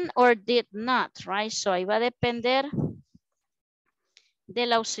 didn't or did not, right? So, ahí va a depender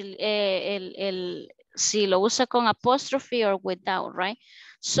del auxiliar, si lo usa con apostrophe or without, right?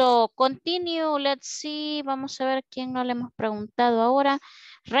 So, continue, let's see, vamos a ver quién no le hemos preguntado ahora.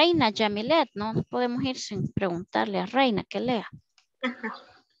 Reina Yamilet, no podemos ir sin preguntarle a Reina que lea.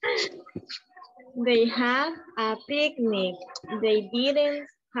 They had a picnic. They didn't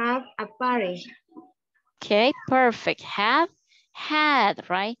have a party. Okay, perfect. Have, had,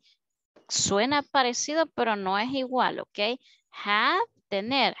 right? Suena parecido, pero no es igual, ok? Have,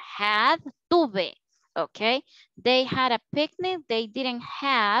 tener. Had, tuve, ok? They had a picnic. They didn't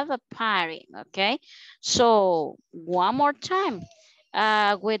have a party, ok? So, one more time.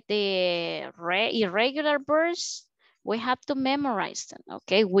 With the irregular verbs, we have to memorize them,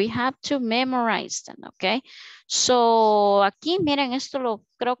 okay? We have to memorize them, okay? So, aquí, miren, esto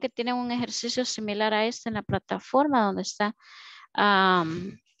creo que tienen un ejercicio similar a este en la plataforma donde está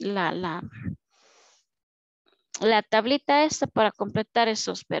la tablita esta para completar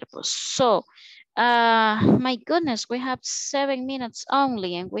esos verbos. So, my goodness, we have 7 minutes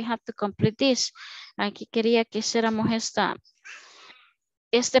only and we have to complete this. Aquí quería que hiciéramos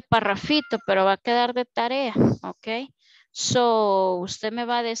este parrafito, pero va a quedar de tarea, ok? So, usted me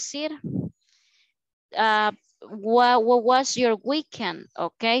va a decir, what was your weekend,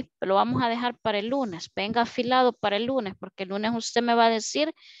 ok? Lo vamos a dejar para el lunes, venga afilado para el lunes, porque el lunes usted me va a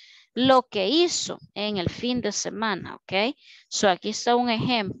decir lo que hizo en el fin de semana, ok? So, aquí está un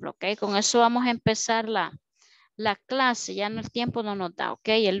ejemplo, ok? Con eso vamos a empezar la clase, ya no el tiempo no nos da, ok?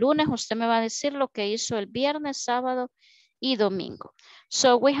 El lunes usted me va a decir lo que hizo el viernes, sábado y domingo.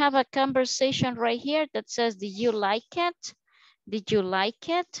 So we have a conversation right here that says, did you like it? Did you like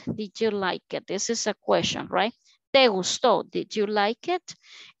it? Did you like it? This is a question, right? ¿Te gustó? Did you like it?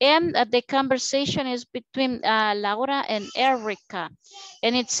 And the conversation is between Laura and Erica.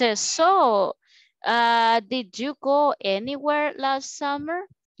 And it says, so, did you go anywhere last summer?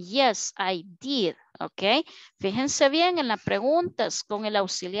 Yes, I did. Ok. Fíjense bien en las preguntas con el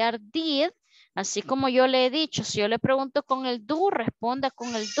auxiliar did. Así como yo le he dicho, si yo le pregunto con el do, responda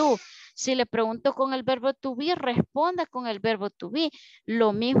con el do. Si le pregunto con el verbo to be, responda con el verbo to be.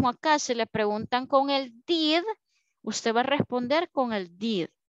 Lo mismo acá, si le preguntan con el did, usted va a responder con el did.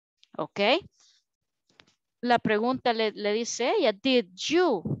 ¿Ok? La pregunta le dice ella, did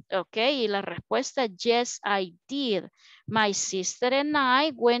you? ¿Ok? Y la respuesta, yes, I did. My sister and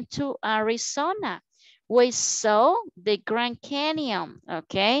I went to Arizona. We saw the Grand Canyon.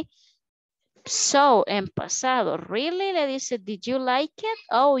 ¿Ok? So, en pasado, really, le dice, did you like it?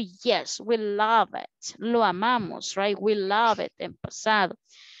 Oh, yes, we love it. Lo amamos, right? We love it, en pasado.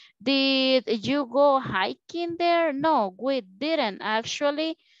 Did you go hiking there? No, we didn't.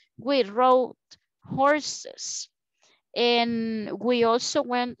 Actually, we rode horses. And we also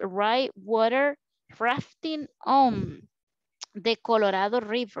went water rafting on the Colorado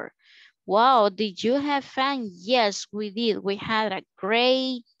River. Wow, did you have fun? Yes, we did. We had a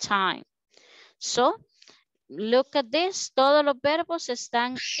great time. So, look at this. Todos los verbos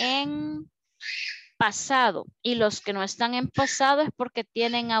están en pasado. Y los que no están en pasado es porque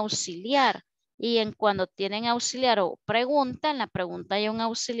tienen auxiliar. Y cuando tienen auxiliar o pregunta, en la pregunta hay un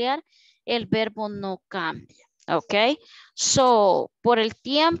auxiliar, el verbo no cambia. Ok. So, por el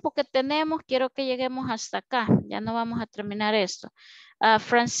tiempo que tenemos, quiero que lleguemos hasta acá. Ya no vamos a terminar esto.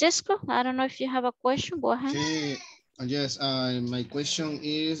 Francisco, I don't know if you have a question. Go ahead. Sí, yes, my question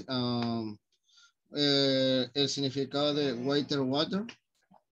is... el significado de water,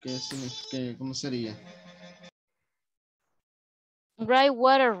 ¿cómo sería? Right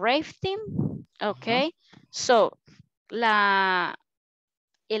water rafting, ok. So,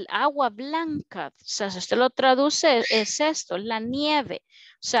 el agua blanca, o sea, si usted lo traduce, es esto, la nieve.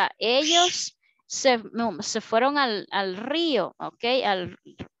 O sea, ellos se fueron al río, ok, al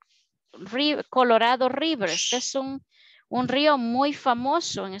río Colorado River. Este es un río muy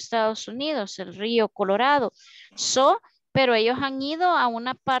famoso en Estados Unidos, el río Colorado. Pero ellos han ido a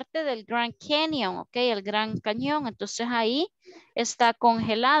una parte del Grand Canyon, ok, el Gran Cañón. Entonces ahí está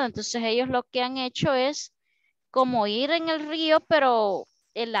congelado. Entonces ellos lo que han hecho es como ir en el río, pero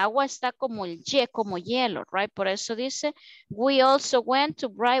el agua está como hielo, right? Por eso dice, we also went to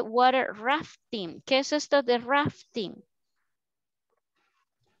bright water rafting. ¿Qué es esto de rafting?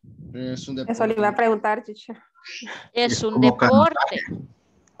 Es un deporte. Eso le iba a preguntar, teacher. Es un deporte.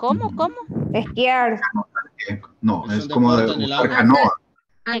 ¿Cómo? Esquiar. No, es como de usar canoa.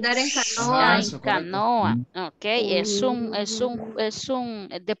 Andar en canoa. En canoa, ok. Es un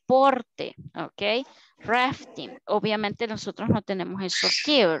deporte, ok. Rafting. Obviamente nosotros no tenemos eso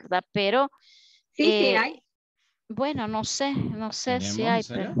aquí, ¿verdad? Pero Sí, sí hay. Bueno, no sé si hay,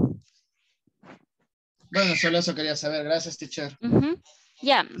 pero... Bueno, solo eso quería saber. Gracias, teacher.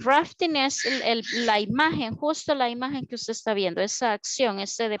 Ya, rafting es la imagen, justo la imagen que usted está viendo, esa acción,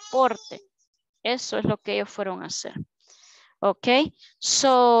 ese deporte. Eso es lo que ellos fueron a hacer. Ok,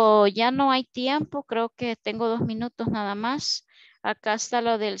 so ya no hay tiempo, creo que tengo 2 minutos nada más. Acá está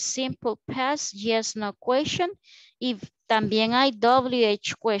lo del simple past, yes, no question. Y también hay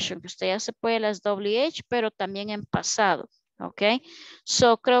WH question, que usted ya se puede las WH, pero también en pasado. Ok,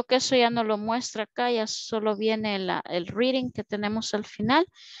 so creo que eso ya no lo muestra acá, ya solo viene el reading que tenemos al final,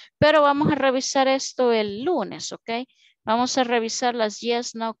 pero vamos a revisar esto el lunes, ok. Vamos a revisar las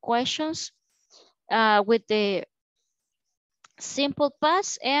yes, no questions with the simple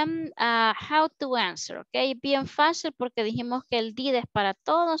past and how to answer, ok. Bien fácil porque dijimos que el did es para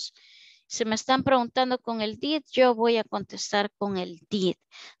todos. Si me están preguntando con el did, yo voy a contestar con el did.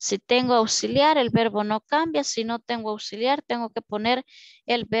 Si tengo auxiliar, el verbo no cambia. Si no tengo auxiliar, tengo que poner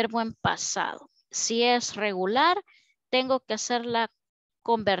el verbo en pasado. Si es regular, tengo que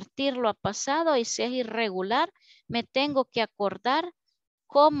convertirlo a pasado. Y si es irregular, me tengo que acordar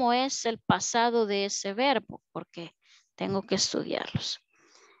cómo es el pasado de ese verbo, porque tengo que estudiarlos.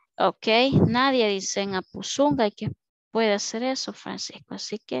 Ok, nadie dice en Apuzunga y que puede hacer eso, Francisco.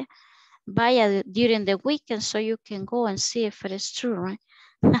 Así que vaya during the weekend so you can go and see if it is true, right?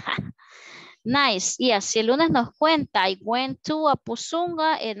 Nice. Y así el lunes nos cuenta, I went to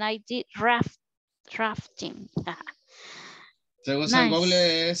Apuzunga and I did rafting. Según San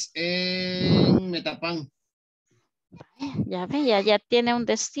Google es en Metapán. Ya ve, ya tiene un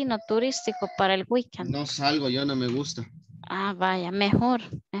destino turístico para el weekend. No salgo, yo no me gusta. Ah, vaya, mejor,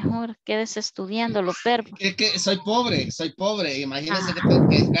 quédese estudiando los verbos. Es que soy pobre. Imagínense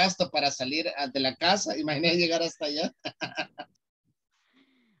que gasto para salir de la casa. Imagínense llegar hasta allá.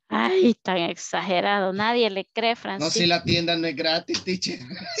 Ay, tan exagerado, nadie le cree, No, Francisco. si la tienda no es gratis, teacher.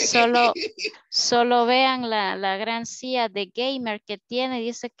 Solo vean la gran silla de gamer que tiene,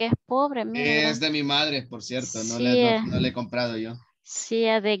 dice que es pobre. Mire, Es de mi madre, por cierto, no Sí, le he comprado yo.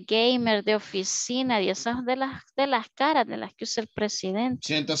 silla de gamer, de oficina, y esas de las caras de las que usa el presidente.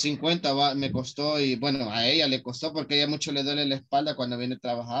 150 me costó y bueno, a ella le costó porque a ella mucho le duele la espalda cuando viene a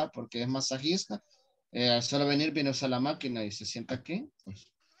trabajar porque es masajista. Al solo venir viene a usar la máquina y se sienta aquí. Pues,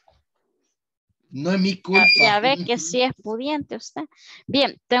 no es mi culpa. Ya ve que sí es pudiente usted.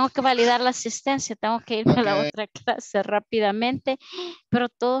 Bien, tengo que validar la asistencia, tengo que irme a la otra clase rápidamente, pero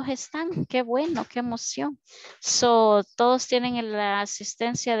todos están, qué bueno, qué emoción. So, todos tienen la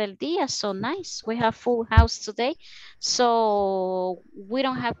asistencia del día, so nice. We have full house today, so we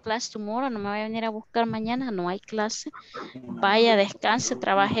don't have class tomorrow, no me voy a venir a buscar mañana, no hay clase. Vaya, descanse,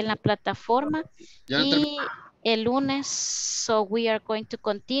 trabaje en la plataforma y el lunes, so we are going to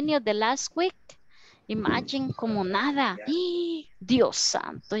continue the last week. Imagine como nada. Dios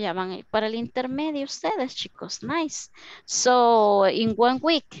santo, ya van a ir para el intermedio ustedes, chicos. Nice. So, in 1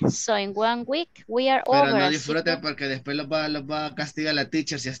 week. We are Pero over. no disfruten porque después los va a castigar la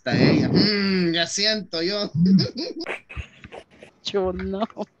teacher si hasta ella. Ya siento yo. Yo no.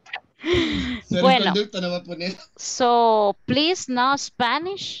 Bueno, Bueno, no va a poner. So, please, no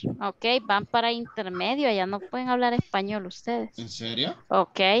Spanish. Ok, van para intermedio. Ya no pueden hablar español ustedes. ¿En serio?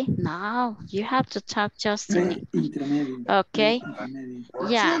 Ok, no, you have to talk just in English. Intermedio. Ok,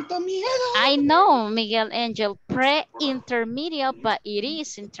 yeah. Siento miedo. I know, Miguel Angel, pre-intermediate, but it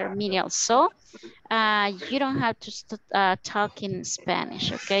is intermediate. So, you don't have to talk in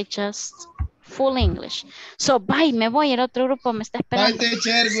Spanish, okay? Just full English. So, bye, me voy, el otro grupo me está esperando. Bye,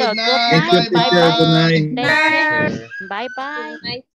 teacher, So, good night. Bye, bye. Good night. Take care. Bye, bye.